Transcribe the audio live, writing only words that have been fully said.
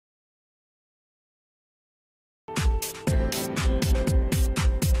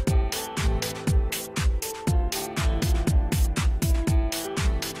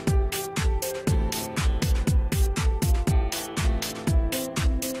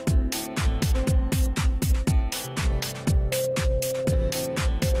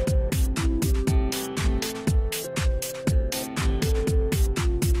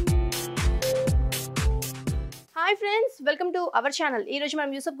Welcome to our channel. ఈ రోజు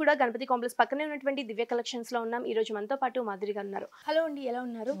మనం యూసఫ్ కూడా గణపతి కాంప్లెక్స్ పక్కనే ఉన్నటువంటి దివ్య కలెక్షన్స్ లో ఉన్నాం. ఈ రోజు మనతో పాటు మాధురి గారు ఉన్నారు. హలో అండి, ఎలా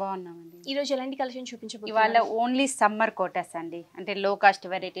ఉన్నారు? బాగున్నామండి. ఈ రోజు ఎలాంటి కలెక్షన్ చూపించబోతున్నారు? ఇవాళ ఓన్లీ సమ్మర్ కోటాస్ అండి, అంటే లో కాస్ట్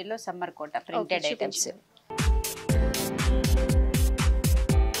వెరైటీలో summer quota printed items.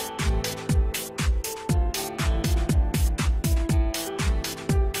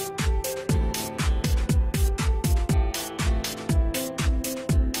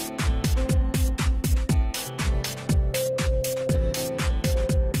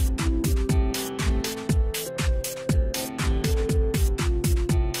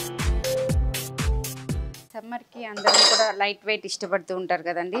 Summer కి అందరూ కూడా లైట్ వెయిట్ ఇష్టపడుతూ ఉంటారు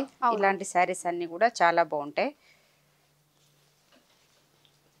కదండి. ఇలాంటి శారీస్ అన్ని కూడా చాలా బాగుంటాయి.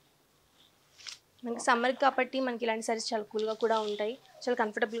 మనకి సమ్మర్ కాబట్టి మనకి ఇలాంటి సారీస్ చాలా కూల్ గా కూడా ఉంటాయి, చాలా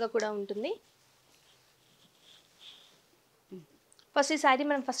కంఫర్టబుల్ గా కూడా ఉంటుంది. ఫస్ట్ ఈ సారీ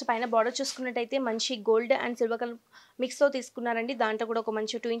మనం ఫస్ట్ పైన బార్డర్ చూసుకున్నట్టయితే మంచి గోల్డ్ అండ్ సిల్వర్ కలర్ మిక్స్తో తీసుకున్నారండి. దాంట్లో కూడా ఒక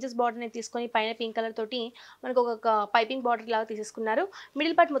మంచి 2 ఇంచెస్ బార్డర్ని తీసుకొని పైన పింక్ కలర్ తోటి మనకు ఒక పైపింగ్ బార్డర్ లాగా తీసేసుకున్నారు.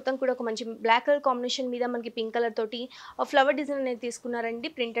 మిడిల్ పార్ట్ మొత్తం కూడా ఒక మంచి బ్లాక్ కలర్ కాంబినేషన్ మీద మనకి పింక్ కలర్ తోటి ఫ్లవర్ డిజైన్ అనేది తీసుకున్నారండి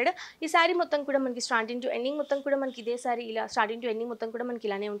ప్రింటెడ్. ఈ సారీ మొత్తం కూడా మనకి స్టార్టింగ్ టు ఎండింగ్ మొత్తం కూడా మనకి ఇదే సారీ ఇలా స్టార్టింగ్ టు ఎండింగ్ మొత్తం కూడా మనకి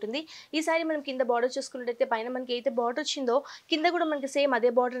ఇలానే ఉంటుంది. ఈ సారీ మనం కింద బార్డర్ చూసుకున్నట్టయితే పైన మనకి అయితే బార్డర్ వచ్చిందో కింద కూడా మనకి సేమ్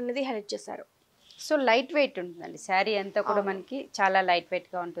అదే బార్డర్ అనేది హైలైట్ చేశారు. సో లైట్ వెయిట్ ఉంటుందండి శారీ అంతా కూడా మనకి చాలా లైట్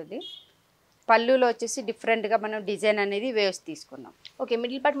వెయిట్గా ఉంటుంది. పళ్ళులో వచ్చేసి డిఫరెంట్గా మనం డిజైన్ అనేది వేవ్స్ తీసుకున్నాం. ఓకే,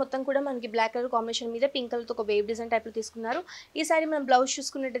 మిడిల్ పార్ట్ మొత్తం కూడా మనకి బ్లాక్ కలర్ కాంబినేషన్ మీద పింక్ కలర్తో ఒక వేవ్ డిజైన్ టైప్లో తీసుకున్నారు. ఈ సారీ మనం బ్లౌజ్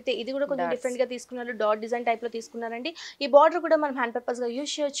చూసుకున్నట్టయితే ఇది కూడా కొంచెం డిఫరెంట్గా తీసుకున్నారు, డాట్ డిజైన్ టైప్లో తీసుకున్నారండి. ఈ బార్డర్ కూడా మనం హ్యాండ్ పర్పస్గా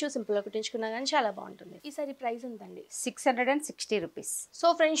యూజ్ చేయొచ్చు, సింపుల్గా కుట్టించుకున్నా కానీ చాలా బాగుంటుంది. ఈ సారీ ప్రైస్ ఎంతండి? 660 రూపీస్.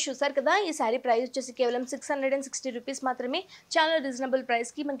 సో ఫ్రెండ్స్ చూసారు కదా, ఈ సారీ ప్రైస్ వచ్చేసి కేవలం 660 రూపీస్ మాత్రమే. చాలా రీజనబుల్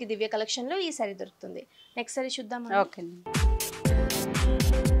ప్రైస్కి మనకి దివ్య కలెక్షన్లో ఈ సారీ దొరుకుతుంది. నెక్స్ట్ సారీ చూద్దాం. ఓకే,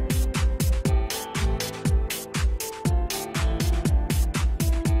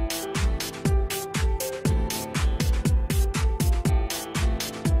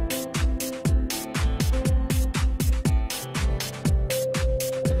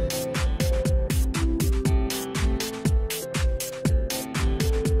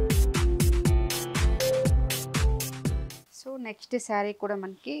 నెక్స్ట్ శారీ కూడా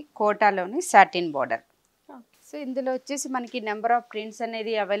మనకి కోటాలోని సాటిన్ బార్డర్. సో ఇందులో వచ్చేసి మనకి నెంబర్ ఆఫ్ ప్రింట్స్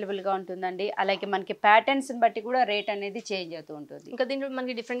అనేది అవైలబుల్గా ఉంటుందండి. అలాగే మనకి ప్యాటర్న్స్ని బట్టి కూడా రేట్ అనేది చేంజ్ అవుతూ ఉంటుంది. ఇంకా దీంట్లో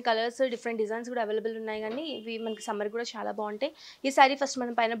మనకి డిఫరెంట్ కలర్స్, డిఫరెంట్ డిజైన్స్ కూడా అవైలబుల్ ఉన్నాయి, కానీ ఇవి మనకి సమ్మర్ కూడా చాలా బాగుంటాయి. ఈ సారీ ఫస్ట్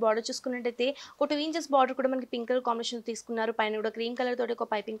మనం పైన బార్డర్ చూసుకున్నట్టయితే ఒక 2 ఇంచెస్ బార్డర్ కూడా మనకి పింక్ కలర్ కాంబినేషన్ తీసుకున్నారు. పైన కూడా క్రీమ్ కలర్ తోటి ఒక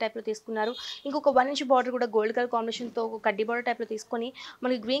పైపింగ్ టైప్లో తీసుకున్నారు. ఇంకొక 1 ఇంచ్ బార్డర్ కూడా గోల్డ్ కలర్ కాంబినేషన్తో ఒక కడ్డీ బార్డర్ టైప్లో తీసుకొని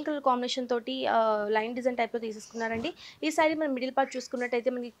మనకి గ్రీన్ కలర్ కాంబినేషన్ తోటి లైన్ డిజైన్ టైప్లో తీసేసుకున్నారండి. ఈ సారీ మనం మిడిల్ పార్ట్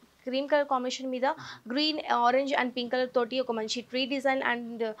చూసుకున్నట్టయితే మనకి క్రీమ్ కలర్ కాంబినేషన్ మీద green, orange and pink colour తోటి ఒక మంచి tree design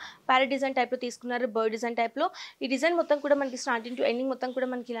and parrot design టైప్లో తీసుకున్నారు, బర్డ్ డిజైన్ టైప్లో. ఈ డిజైన్ మొత్తం కూడా మనకి స్టార్టింగ్ టు ఎండింగ్ మొత్తం కూడా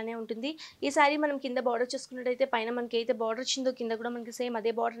మనకి ఇలానే ఉంటుంది. ఈ సారీ మనం కింద బార్డర్ చూసుకున్నట్టయితే పైన మనకి అయితే బార్డర్ వచ్చిందో కింద కూడా మనకి సేమ్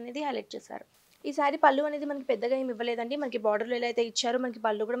అదే బార్డర్ అనేది హైలైట్ చేశారు. ఈ సారీ పళ్ళు అనేది మనకి పెద్దగా ఏమి ఇవ్వలేదండి, మనకి బార్డర్లో ఎలా అయితే ఇచ్చారో మనకి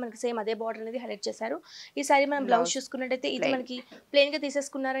పళ్ళు కూడా మనకి సేమ్ అదే బార్డర్ అనేది హైలైట్ చేశారు. ఈ సారీ మనం బ్లౌజ్ చూసుకున్నట్టయితే ఇది మనకి ప్లెయిన్గా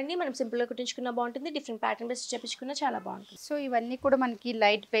తీసేసుకున్నారండి. మనం సింపుల్గా కుట్టించుకున్న బాగుంటుంది, డిఫరెంట్ ప్యాటర్న్ బేస్ చేపించుకున్నా చాలా బాగుంటుంది. సో ఇవన్నీ కూడా మనకి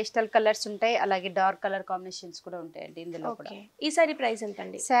లైట్ పేస్టల్ కలర్స్ ఉంటాయి, అలాగే డార్క్ కలర్ కాంబినేషన్స్ కూడా ఉంటాయండి ఇందులో కూడా. ఈ సారీ ప్రైస్ ఎంత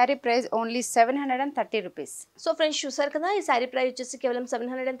అండి? Sorry price only 730 rupees. So friends చూసారు కదా, ఈ సారీ ప్రైస్ వచ్చేసి కేవలం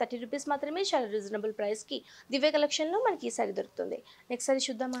 730 రూపీస్ మాత్రమే. చాలా రీజనబుల్ ప్రైస్కి దివ్య కలెక్షన్లో మనకి ఈ సారీ దొరుకుతుంది. నెక్స్ట్ సారీ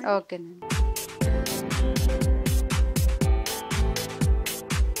చూద్దామా? ఓకేనండి.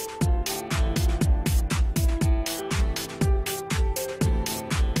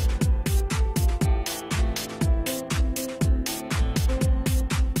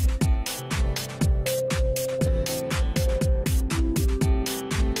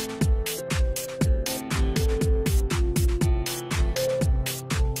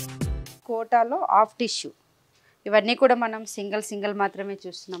 కోటాలో ఆఫ్ టిష్యూ ఇవన్నీ కూడా మనం సింగిల్ మాత్రమే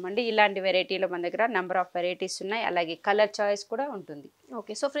చూస్తున్నామండి. ఇలాంటి వెరైటీలో మన దగ్గర నెంబర్ ఆఫ్ వెరైటీస్ ఉన్నాయి, అలాగే కలర్ చాయిస్ కూడా ఉంటుంది.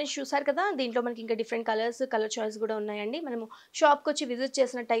 ఓకే, సో ఫ్రెండ్స్ చూసారు కదా, దీంట్లో మనకి ఇంకా డిఫరెంట్ కలర్స్, కలర్ చాయిస్ కూడా ఉన్నాయండి. మనము షాప్కి వచ్చి విజిట్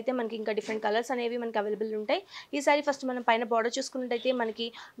చేసినట్టయితే మనకి ఇంకా డిఫరెంట్ కలర్స్ అనేవి మనకి అవైలబుల్ ఉంటాయి. ఈ సారీ ఫస్ట్ మనం పైన బార్డర్ చూసుకున్నట్టయితే మనకి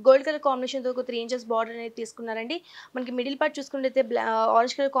గోల్డ్ కలర్ కాంబినేషన్తో ఒక 3 ఇంచెస్ బార్డర్ అనేది తీసుకున్నారండి. మనకి మిడిల్ పార్ట్ చూసుకున్నట్టయితే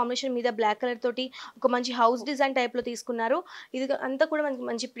ఆరెంజ్ కలర్ కాంబినేషన్ మీద బ్లాక్ కలర్ తోటి ఒక మంచి హౌస్ డిజైన్ టైప్లో తీసుకున్నారు. ఇది అంతా కూడా మనకి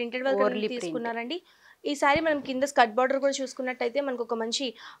మంచి ప్రింటెడ్ వర్క్ తీసుకున్నారండి. ఈ సారీ మనం కింద స్కర్ట్ బార్డర్ కూడా చూసుకున్నట్టయితే మనకు ఒక మంచి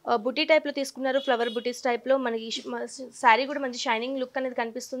బుటీ టైప్లో తీసుకున్నారు, ఫ్లవర్ బుటీస్ టైప్లో. మనకి శారీ కూడా మంచి షైనింగ్ లుక్ అనేది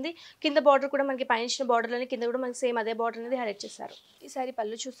కనిపిస్తుంది. కింద బార్డర్ కూడా మనకి పైన ఇచ్చిన బార్డర్లోనే కింద కూడా మనకి సేమ్ అదే బార్డర్ అనేది హైలైట్ చేశారు. ఈ సారీ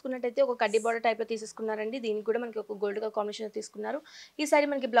పళ్ళు చూసుకున్నట్టయితే ఒక కడ్డీ బార్డర్ టైప్లో తీసేసుకున్నారండి. దీనికి కూడా మనకి ఒక గోల్డ్ కాంబినేషన్ తీసుకున్నారు. ఈ సారీ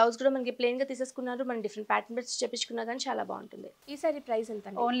మనకి బ్లౌజ్ కూడా మనకి ప్లెయిన్గా తీసేసుకున్నారు. మనం డిఫరెంట్ ప్యాటర్న్ బెట్స్ చేపించుకున్నా కానీ చాలా బాగుంటుంది. ఈ సారీ ప్రైస్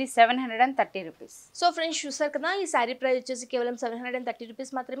ఎంత? Only 730 rupees. సో ఫ్రెండ్స్ చూసారు కదా, ఈ సారీ ప్రైస్ వచ్చేసి కేవలం 730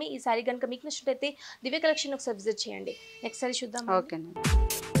 రూపీస్ మాత్రమే. ఈ సారీ కనుక మీకు నచ్చినట్టయితే దివ్య కలెక్షన్ ఒకసారి విజిట్ చేయండి. నెక్స్ట్ సారీ చూద్దాం. ఓకేనండి.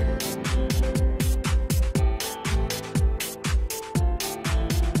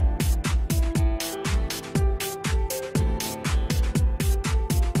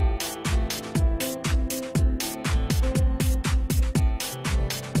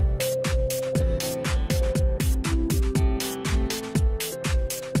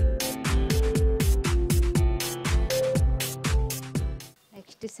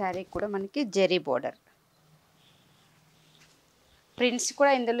 నెక్స్ట్ శారీ కూడా మనకి జెరీ బోర్డర్ ప్రింట్స్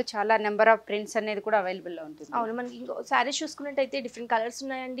కూడా ఇందులో చాలా నెంబర్ ఆఫ్ ప్రింట్స్ అనేది కూడా అవైలబుల్లో ఉంటుంది. అవును, మనకి ఇంకో శారీస్ చూసుకున్నట్టయితే డిఫరెంట్ కలర్స్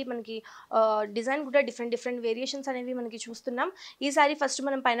ఉన్నాయండి. మనకి డిజైన్ కూడా డిఫరెంట్ వేరియేషన్స్ అనేవి మనకి చూస్తున్నాం. ఈ శారీ ఫస్ట్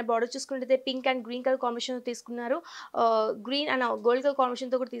మనం పైన బార్డర్ చూసుకున్నట్టయితే పింక్ అండ్ గ్రీన్ కలర్ కాంబినేషన్తో తీసుకున్నారు. గ్రీన్ అండ్ గోల్డ్ కలర్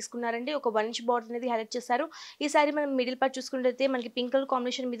కాంబినేషన్తో కూడా తీసుకున్నారండి. ఒక 1 ఇంచ్ బార్డర్ అనేది హైలైట్ చేశారు. ఈ శారీ మనం మిడిల్ పార్ట్ చూసుకున్నట్టయితే మనకి పింక్ కలర్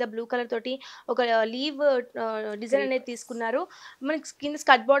కాంబినేషన్ మీద బ్లూ కలర్ తోటి ఒక లీవ్ డిజైన్ అనేది తీసుకున్నారు. మనకి కింద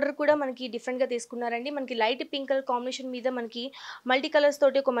స్కర్ట్ బార్డర్ కూడా మనకి డిఫరెంట్గా తీసుకున్నారండి. మనకి లైట్ పింక్ కలర్ కాంబినేషన్ మీద మనకి మల్టీ కలర్స్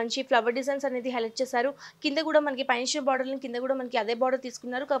తోటి ఒక మంచి ఫ్లవర్ డిజైన్స్ అనేది హైలైట్ చేశారు. కింద కూడా మనకి పైన బార్డర్ కింద కూడా మనకి అదే బార్డర్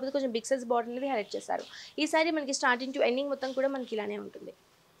తీసుకున్నారు, కాకపోతే కొంచెం బిగ్ సైజ్ బార్డర్ అనేది హైలైట్ చేశారు. ఈ సారీ మనకి స్టార్టింగ్ టు ఎండింగ్ మొత్తం కూడా మనకి ఇలానే ఉంటుంది.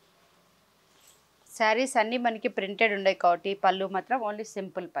 శారీస్ అన్ని మనకి ప్రింటెడ్ ఉన్నాయి కాబట్టి పళ్ళు మాత్రం ఓన్లీ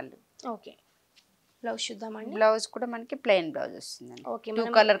సింపుల్ పళ్ళు. ఓకే, బ్లౌజ్ చూద్దామండి. బ్లౌజ్ కూడా మనకి ప్లెయిన్ బ్లౌజ్ వస్తుందండి. ఓకే, 2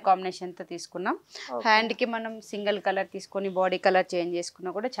 కలర్ కాంబినేషన్తో తీసుకున్నాం. హ్యాండ్కి మనం సింగిల్ కలర్ తీసుకొని బాడీ కలర్ చేంజ్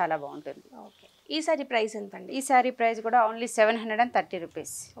చేసుకున్నా కూడా చాలా బాగుంటుంది. ఓకే, ఈ సారీ ప్రైస్ ఎంత అండి? ఈ సారీ ప్రైస్ కూడా only 730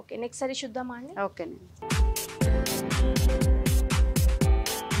 rupees. Okay, next sorry చూద్దామా అండి. ఓకేనండి.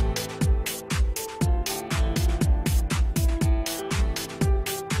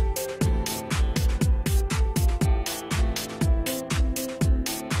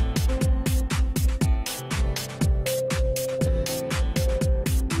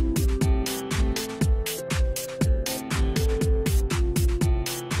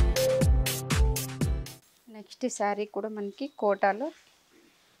 నెక్స్ట్ శారీ కూడా మనకి కోటాలో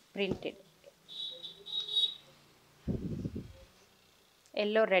printed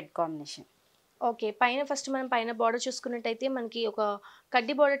yellow red combination. Okay, పైన ఫస్ట్ మనం పైన బార్డర్ చూసుకున్నట్టయితే మనకి ఒక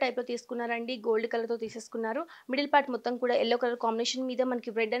కడ్డీ బార్డర్ టైప్లో తీసుకున్నారండి. గోల్డ్ కలర్తో తీసేసుకున్నారు. మిడిల్ పార్ట్ మొత్తం కూడా ఎల్లో కలర్ కాంబినేషన్ మీద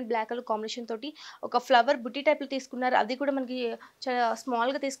మనకి red and black colour combination తోటి ఒక ఫ్లవర్ బుట్టి టైప్లో తీసుకున్నారు. అది కూడా మనకి చాలా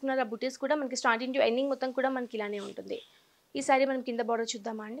స్మాల్గా తీసుకున్నారు. ఆ బుటీస్ కూడా మనకి స్టార్టింగ్ టు ఎండింగ్ మొత్తం కూడా మనకి ఇలానే ఉంటుంది. ఈ సారీ మనం కింద బార్డర్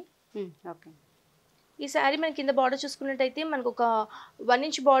చూద్దామా అండి. ఓకే, ఈ సారీ మన కింద బార్డర్ చూసుకున్నట్టయితే మనకు ఒక 1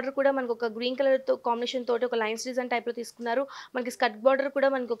 ఇంచ్ బార్డర్ కూడా మనకు ఒక గ్రీన్ కలర్తో కాంబినేషన్ తోటి ఒక లైన్స్ డిజైన్ టైప్లో తీసుకున్నారు. మనకి స్కర్ట్ బార్డర్ కూడా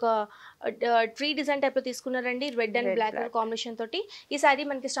మనకు ఒక ట్రీ డిజైన్ టైప్లో తీసుకున్నారండి, red and black colour combination తోటి. ఈ సారీ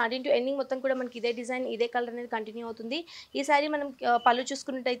మనకి స్టార్టింగ్ టు ఎండింగ్ మొత్తం కూడా మనకి ఇదే డిజైన్ ఇదే కలర్ అనేది కంటిన్యూ అవుతుంది. ఈ సారీ మనం పళ్ళు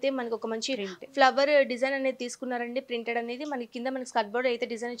చూసుకున్నట్టయితే మనకు ఒక మంచి ఫ్లవర్ డిజైన్ అనేది తీసుకున్నారండి, ప్రింటెడ్ అనేది. మనకి కింద మనకి స్కర్ట్ బార్డర్ అయితే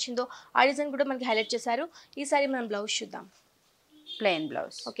డిజైన్ ఇచ్చిందో ఆ డిజైన్ కూడా మనకి హైలైట్ చేశారు. ఈ సారీ మనం బ్లౌజ్ చూద్దాం. Plain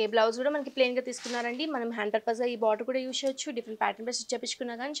blouse. ఓకే, బ్లౌజ్ కూడా మనకి ప్లెయిన్గా తీసుకున్నారండి. మనం హ్యాండ్ పర్పస్గా ఈ బార్డర్ కూడా యూజ్ చేయొచ్చు. డిఫరెంట్ ప్యాటర్న్ బెస్ట్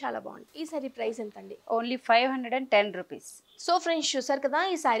చేపించుకున్నా కానీ చాలా బాగుంది. ఈ సారీ ప్రైస్ ఎంత అండి? Only 510 rupees. సో ఫ్రెండ్స్ చూసారు కదా,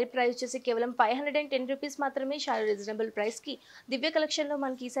 ఈ సారీ ప్రైస్ వచ్చేసి కేవలం 510 రూపీస్ మాత్రమే. చాలా రీజనబుల్ ప్రైస్కి దివ్య కలెక్షన్లో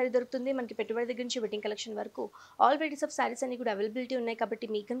మనకి ఈ సారీ దొరుకుతుంది. మనకి పెట్టుబడి దగ్గర నుంచి వెడ్డింగ్ కలెక్షన్ వరకు ఆల్ వెరైటీస్ ఆఫ్ సారీస్ అన్ని కూడా అవైలబిలిటీ ఉన్నాయి. కాబట్టి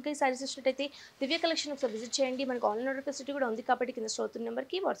మీకు కనుక ఈ సారీస్ ఇచ్చినట్టయితే దివ్య కలెక్షన్ ఒకసారి విజిట్ చేయండి. మనకు ఆన్లైన్ ఆర్డర్ ఫెసిలిటీ కూడా ఉంది కాబట్టి కింద స్టోర్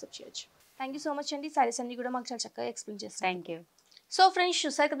నెంబర్కి వాట్సాప్ చేయొచ్చు. థ్యాంక్ యూ సో మచ్ అండి. సారీస్ అన్ని కూడా మాకు చాలా చక్కగా ఎక్స్ప్లెయిన్ చేస్తాను. Thank you. సో ఫ్రెండ్స్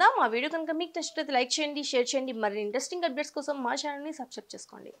చూసారు కదా, మా వీడియో కనుక మీకు నచ్చినట్లయితే లైక్ చేయండి, షేర్ చేయండి. మరి ఇంట్రెస్టింగ్ అప్డేట్స్ కోసం మా ఛానల్ని సబ్స్క్రైబ్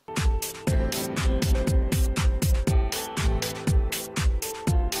చేసుకోండి.